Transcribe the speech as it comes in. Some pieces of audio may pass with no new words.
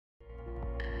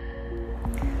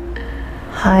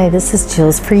Hi, this is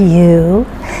Jules for you,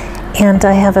 and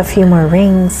I have a few more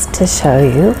rings to show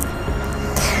you.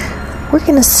 We're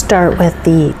going to start with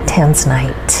the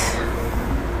tanzanite.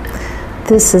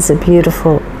 This is a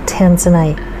beautiful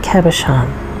tanzanite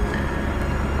cabochon.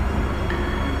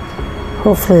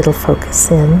 Hopefully it'll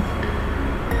focus in.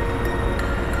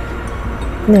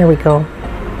 There we go.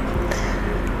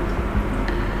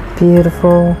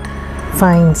 Beautiful,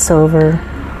 fine silver.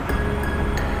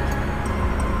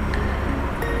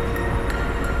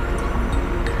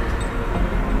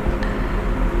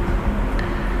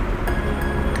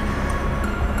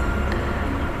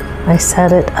 I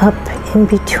set it up in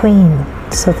between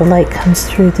so the light comes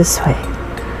through this way.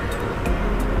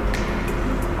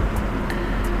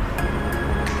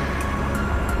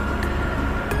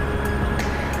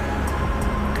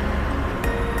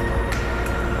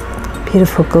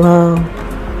 Beautiful glow.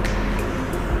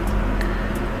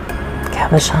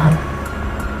 Cabochon.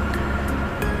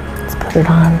 Let's put it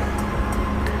on.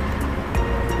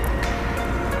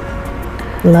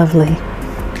 Lovely.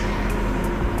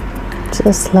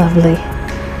 Just lovely.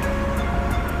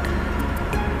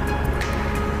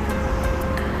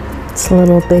 It's a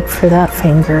little big for that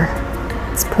finger.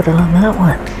 Let's put it on that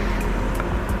one.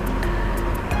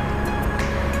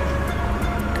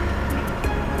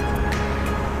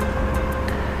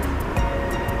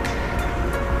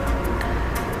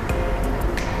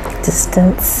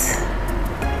 Distance.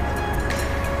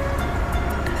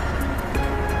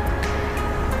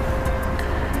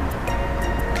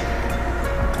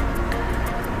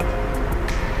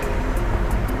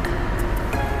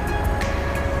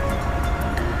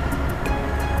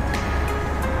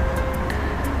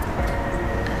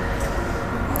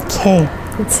 Okay,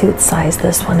 let's see what size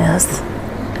this one is.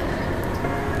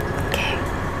 Okay.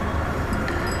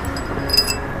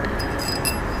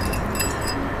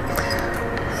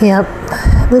 Yep,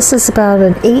 this is about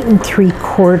an 8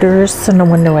 3/4, so no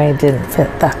wonder why I didn't fit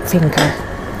that finger.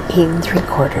 8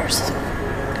 3/4.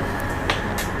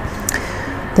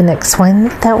 The next one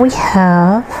that we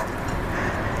have,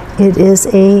 it is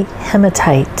a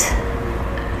hematite.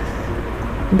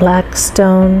 Black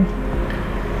stone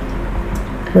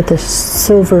with a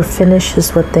silver finish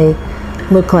is what they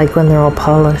look like when they're all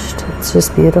polished. It's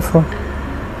just beautiful.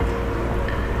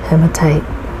 Hematite.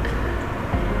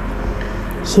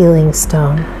 Healing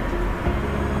stone.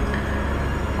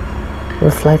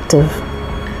 Reflective.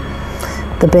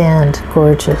 The band,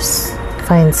 gorgeous.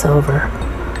 Fine silver.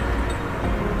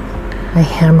 I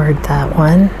hammered that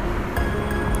one.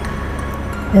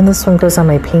 And this one goes on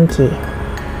my pinky.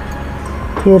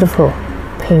 Beautiful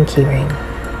pinky ring.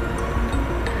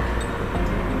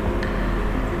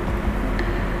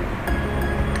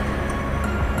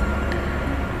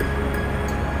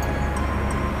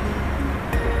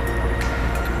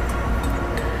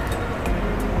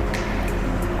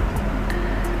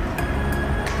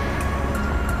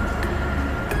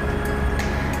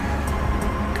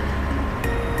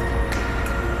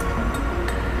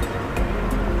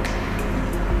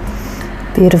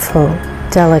 Beautiful,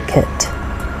 delicate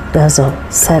bezel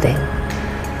setting.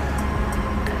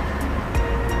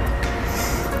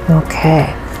 Okay.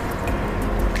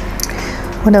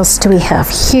 What else do we have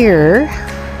here?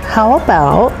 How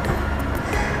about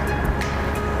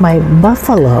my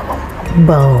buffalo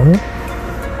bone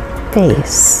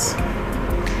vase?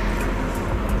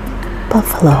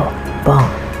 Buffalo bone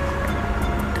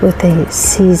with a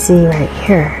CZ right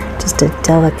here. Just a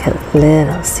delicate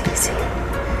little CZ.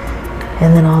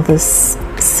 And then all this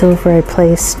silver I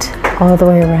placed all the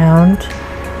way around.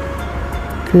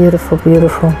 Beautiful,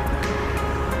 beautiful.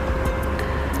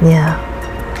 Yeah.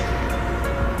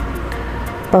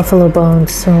 Buffalo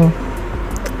bones, so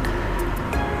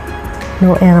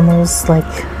no animals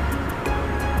like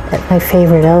my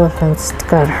favorite elephants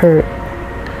got hurt.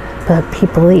 But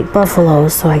people eat buffalo,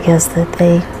 so I guess that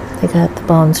they got the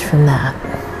bones from that.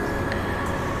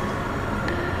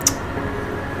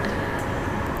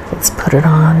 Let's put it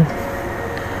on.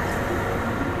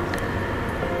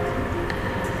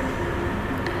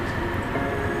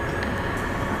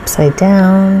 Upside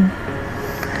down.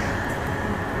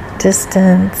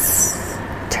 Distance.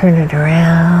 Turn it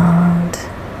around.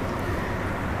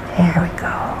 There we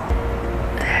go.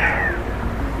 There.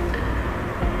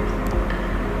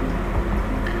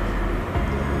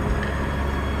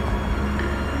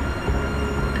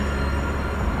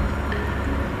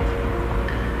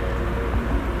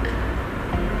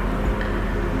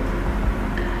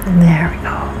 And there we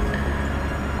go.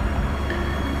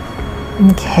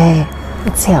 Okay,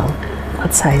 let's see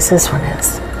what size this one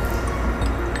is.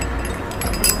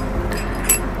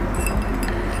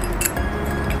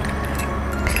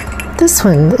 This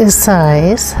one is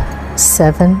size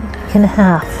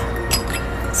 7.5.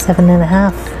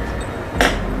 7.5.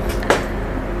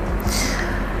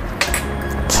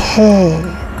 Okay,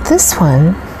 this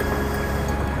one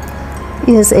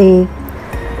is a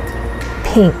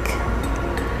pink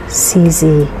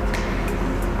CZ,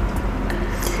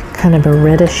 kind of a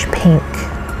reddish pink,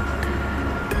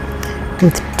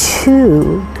 with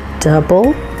 2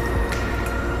 double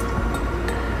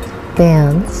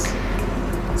bands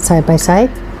side by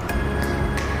side,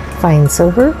 fine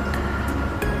silver,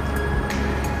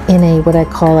 in a what I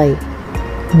call a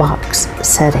box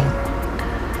setting.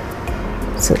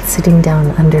 So it's sitting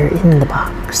down under in the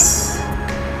box.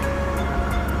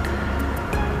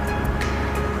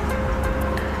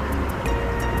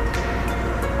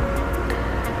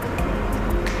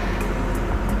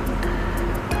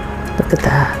 Look at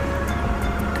that.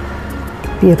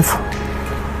 Beautiful.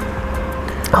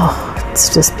 Oh,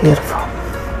 it's just beautiful.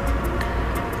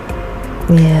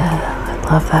 Yeah, I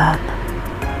love that.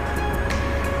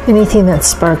 Anything that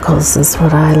sparkles is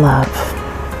what I love.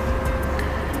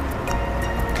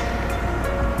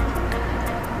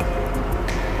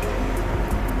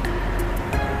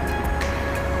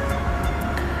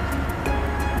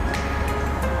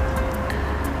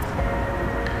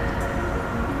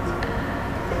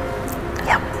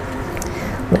 Yep.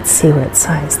 Let's see what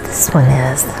size this one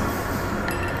is.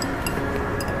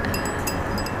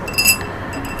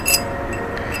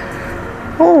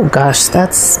 Oh gosh,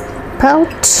 that's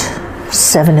about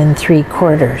 7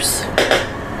 3/4.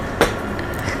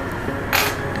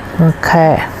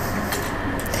 Okay.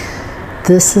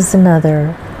 This is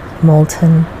another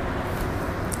molten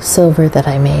silver that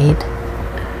I made.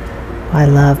 I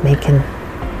love making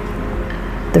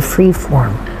the free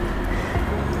form.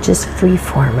 Just free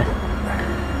form it.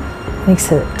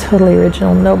 Makes it totally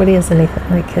original. Nobody has anything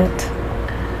like it.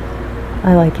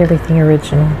 I like everything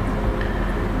original.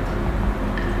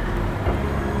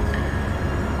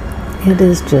 It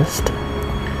is just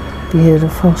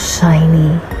beautiful,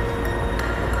 shiny.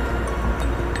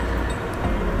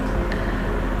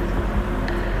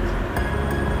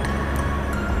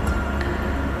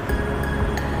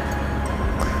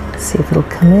 Let's see if it'll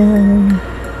come in.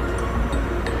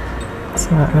 It's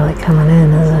not really coming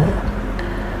in, is it?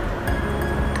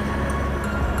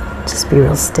 Just be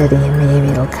real steady and maybe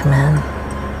it'll come in.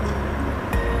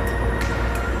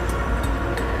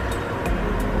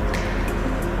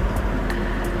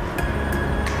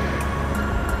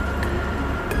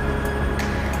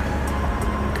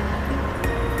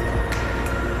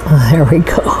 There we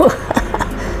go.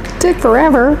 Took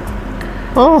forever.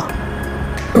 Oh.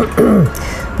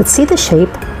 But see the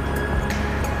shape?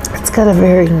 It's got a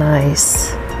very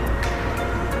nice,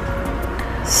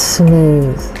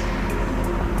 smooth,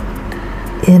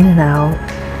 in and out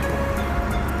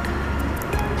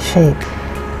shape.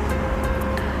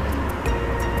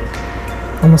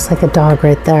 Almost like a dog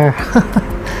right there.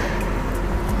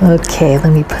 Okay,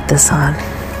 let me put this on.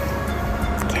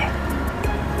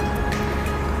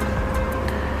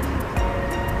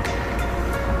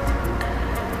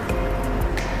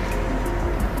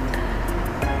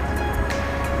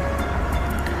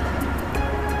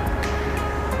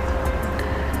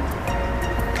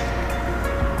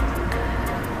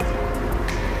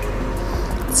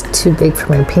 Too big for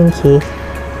my pinky,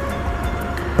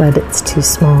 but it's too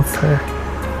small for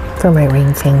my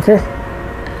ring finger.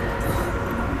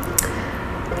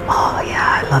 Oh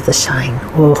yeah, I love the shine.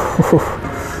 Whoa.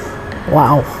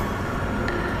 Wow,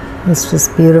 it's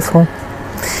just beautiful.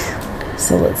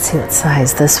 So let's see what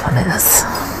size this one is.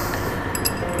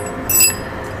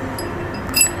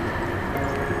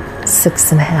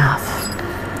 6.5,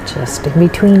 just in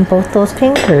between both those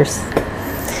fingers.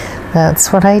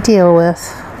 That's what I deal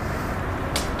with.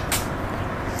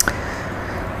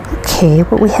 Okay,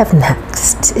 what we have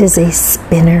next is a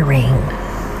spinner ring.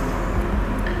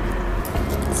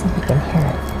 Let's see if you can hear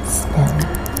it spin.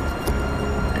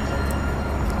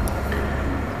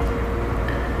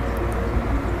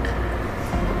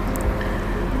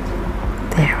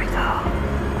 There we go.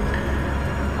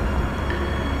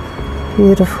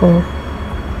 Beautiful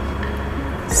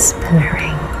spinner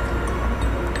ring.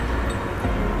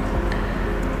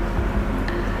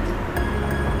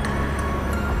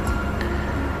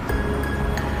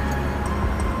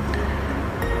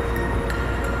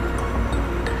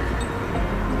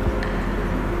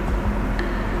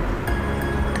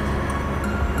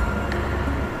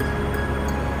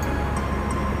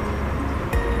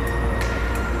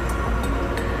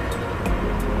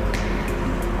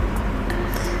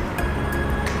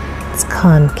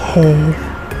 Concave.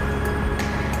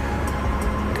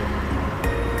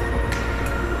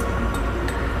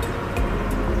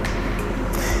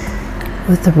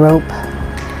 with a rope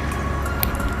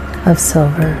of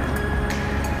silver.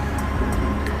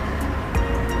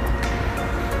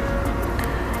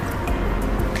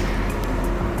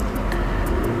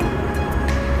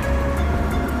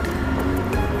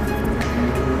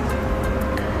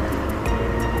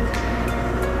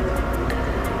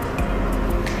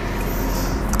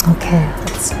 Okay,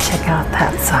 let's check out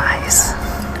that size.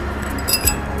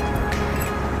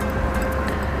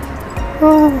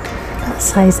 Oh, that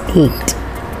size 8.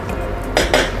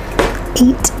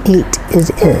 8 it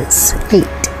is. 8.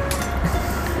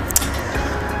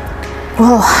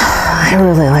 Well, I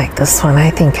really like this one.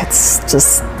 I think it's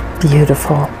just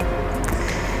beautiful.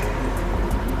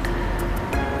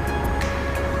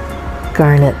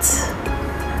 Garnets.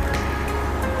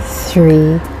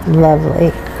 3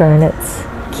 lovely garnets.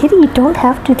 Kitty, you don't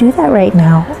have to do that right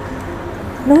now.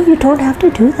 No, you don't have to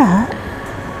do that.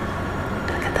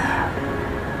 Look at that.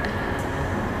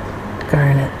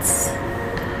 Garnets.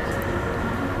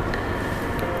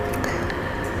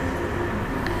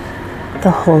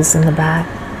 The holes in the back,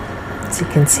 so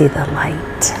you can see the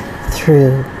light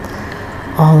through,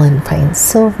 all in fine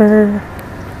silver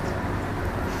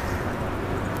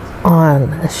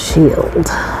on a shield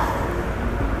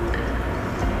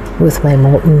with my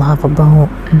molten lava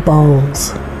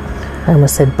balls. I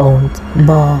almost said bones.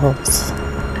 Balls.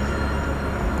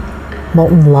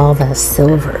 Molten lava is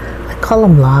silver. I call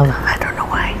them lava. I don't know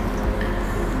why.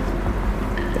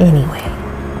 Anyway,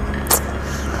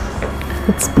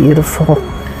 it's beautiful.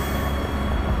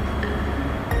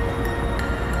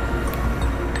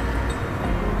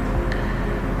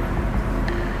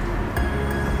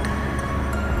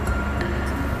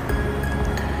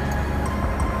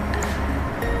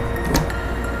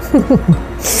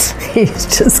 He's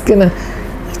just gonna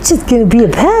be a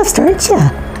pest, aren't you?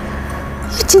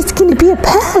 You're just gonna be a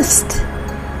pest.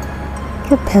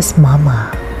 You're a pest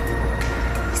mama.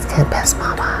 He's gonna pest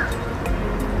mama.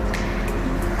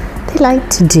 They like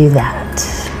to do that.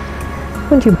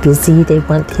 When you're busy, they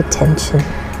want the attention.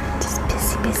 Just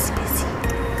busy, busy, busy.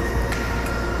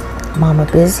 Mama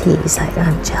busy. He's like,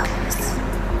 I'm jealous.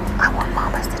 I want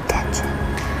mama's attention.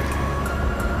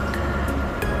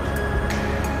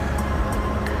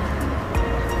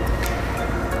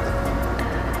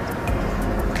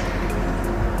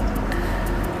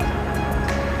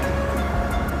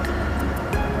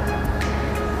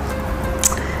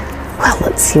 Well,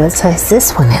 let's see what size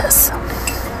this one is.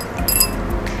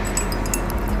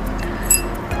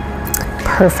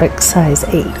 Perfect size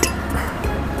 8.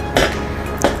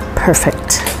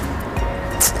 Perfect.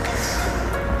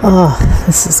 Oh,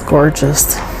 this is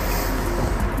gorgeous.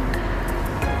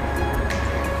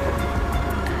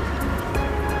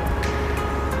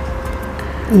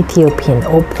 Ethiopian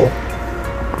opal.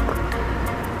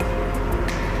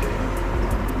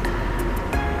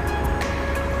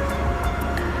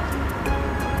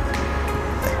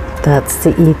 That's the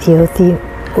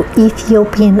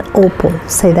Ethiopian opal.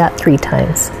 Say that 3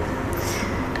 times.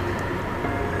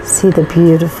 See the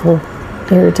beautiful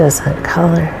iridescent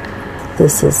color.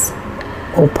 This is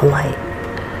opalite.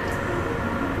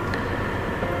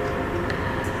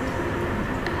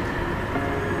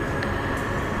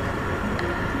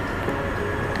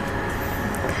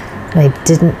 And I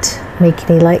didn't make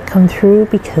any light come through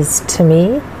because to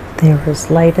me, they were as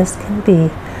light as can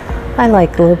be. I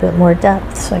like a little bit more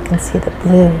depth so I can see the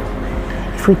blue.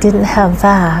 If we didn't have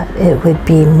that, it would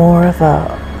be more of a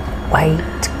white,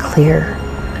 clear.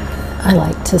 I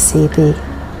like to see the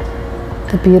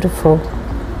beautiful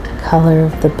color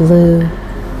of the blue.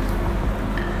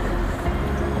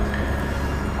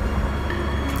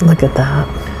 Look at that.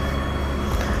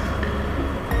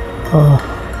 Oh,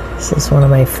 this is one of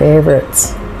my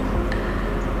favorites.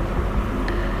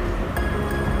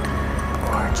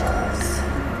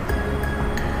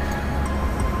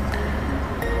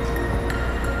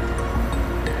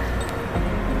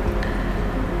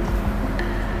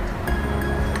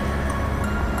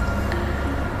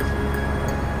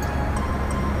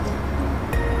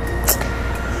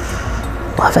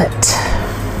 Love it.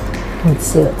 Let's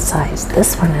see what size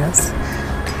this one is.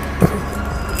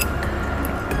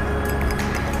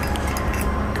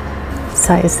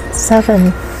 Size 7. I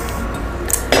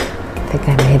think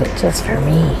I made it just for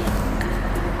me.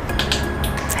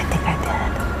 I think I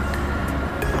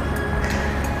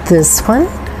did. This one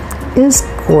is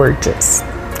gorgeous.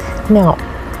 Now,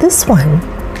 this one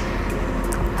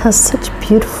has such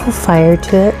beautiful fire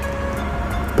to it,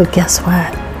 but guess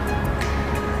what?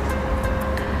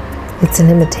 It's an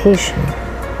imitation,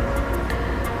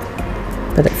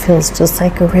 but it feels just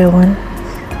like a real one.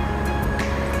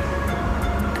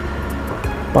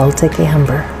 Baltic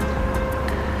amber.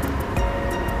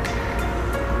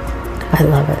 I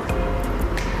love it.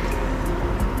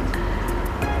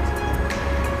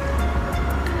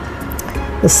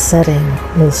 The setting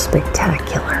is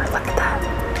spectacular. Look at that.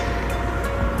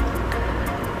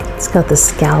 It's got the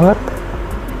scallop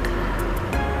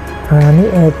around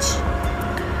the edge.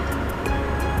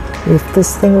 If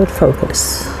this thing would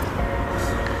focus.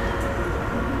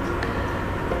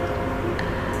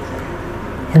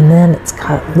 And then it's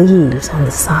got leaves on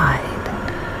the side.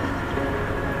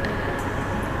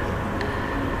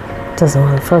 Doesn't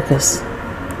want to focus.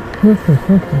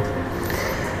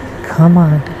 Come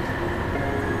on.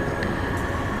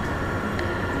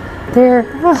 There.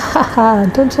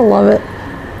 Don't you love it?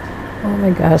 Oh my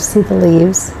gosh, see the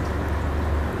leaves?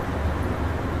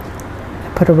 I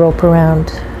put a rope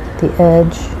around the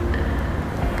edge,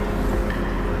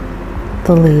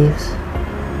 the leaves.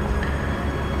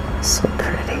 So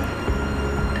pretty.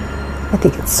 I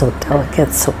think it's so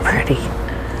delicate, so pretty.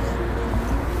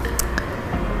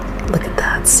 Look at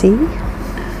that, see?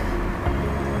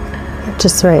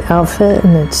 Just the right outfit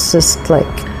and it's just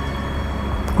like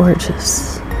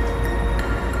gorgeous.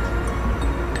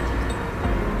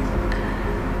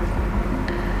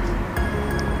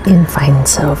 In fine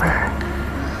silver.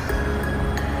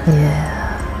 Yeah.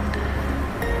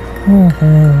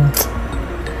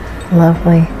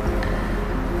 Lovely.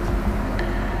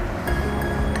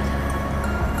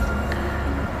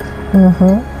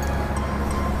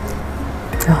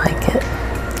 I like it.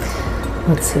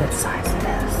 Let's see what size it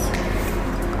is.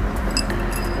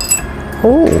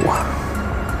 Oh,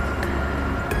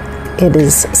 it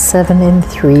is 7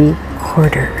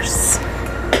 3/4.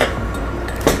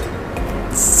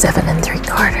 7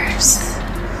 3/4.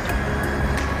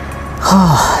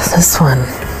 Oh, this one.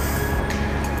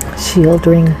 Shield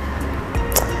ring.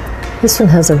 This one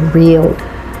has a real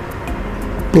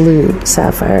blue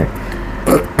sapphire.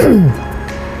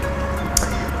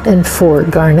 And 4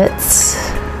 garnets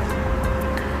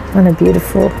on a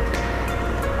beautiful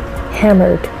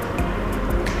hammered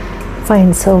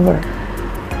fine silver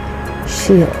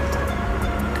shield.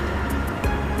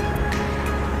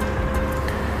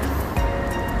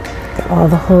 Got all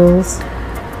the holes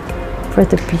for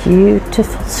the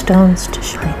beautiful stones to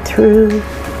shine through.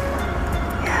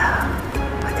 Yeah,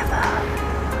 look at that.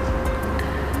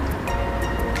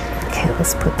 Okay,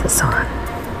 let's put this on.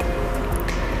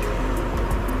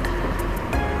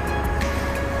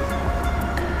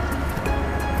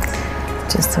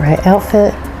 Just the right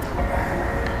outfit.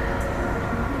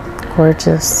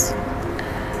 Gorgeous.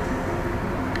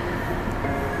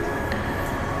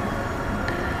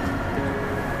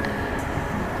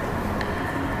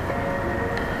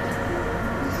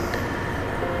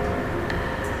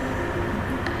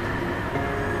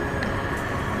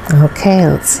 Okay,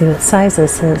 let's see what size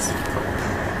this is.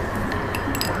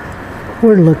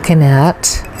 We're looking at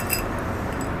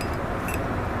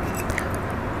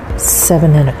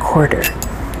 7 1/4.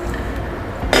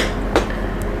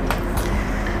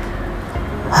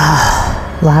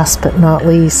 Last but not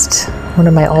least, one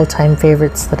of my all-time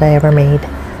favorites that I ever made.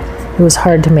 It was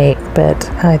hard to make,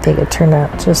 but I think it turned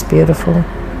out just beautiful.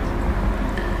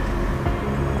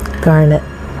 Garnet.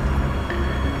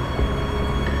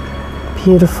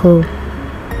 Beautiful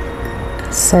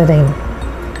setting,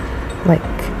 like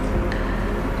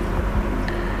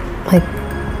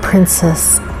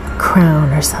princess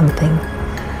crown or something,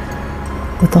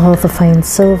 with all the fine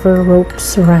silver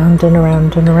ropes around and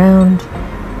around and around.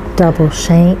 Double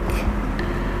shank,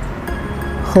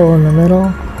 hole in the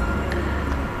middle,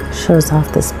 shows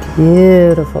off this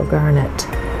beautiful garnet.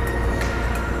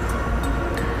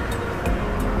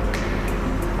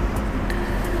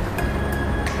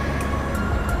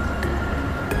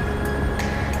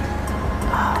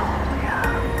 Oh yeah,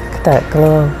 look at that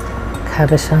glow,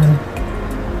 cabochon.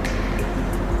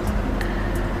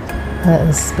 That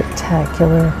is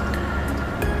spectacular.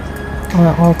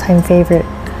 My all-time favorite.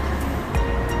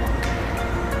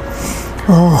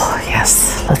 Oh,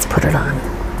 yes, let's put it on.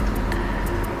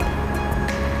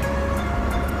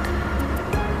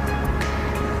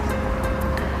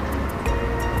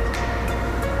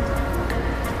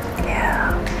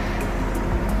 Yeah.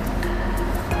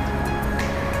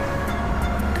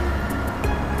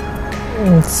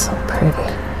 It's so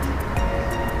pretty.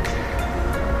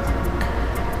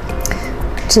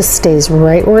 Just stays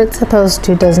right where it's supposed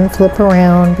to, doesn't flip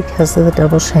around because of the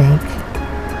double shank.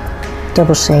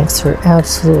 Double shanks are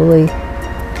absolutely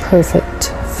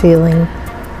perfect feeling.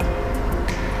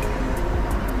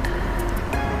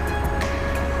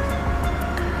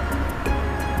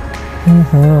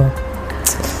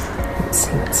 Let's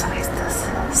see what size this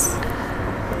is.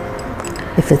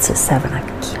 If it's a 7, I'm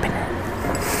keeping it.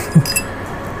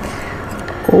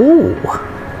 Oh,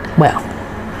 well,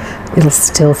 it'll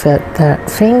still fit that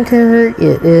finger.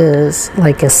 It is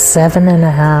like a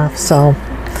 7.5, so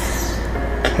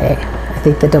okay, I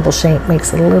think the double shank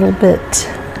makes it a little bit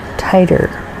tighter,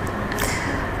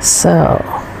 so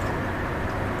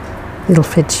it'll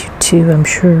fit you too, I'm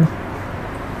sure.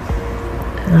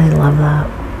 I love that.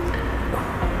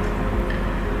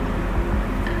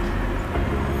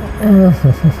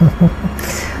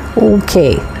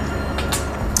 Okay,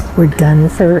 we're done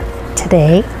for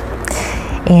today.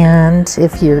 And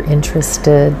if you're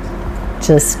interested,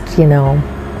 just, you know,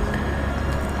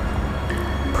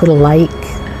 put a like,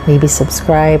 maybe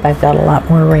subscribe. I've got a lot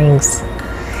more rings.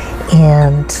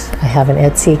 And I have an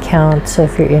Etsy account, so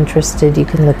if you're interested, you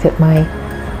can look at my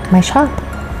shop.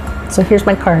 So here's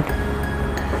my card.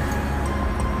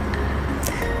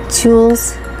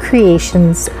 Jules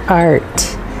Creations Art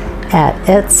at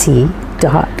Etsy.com.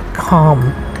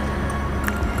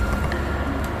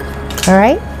 All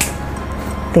right.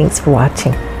 Thanks for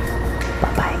watching.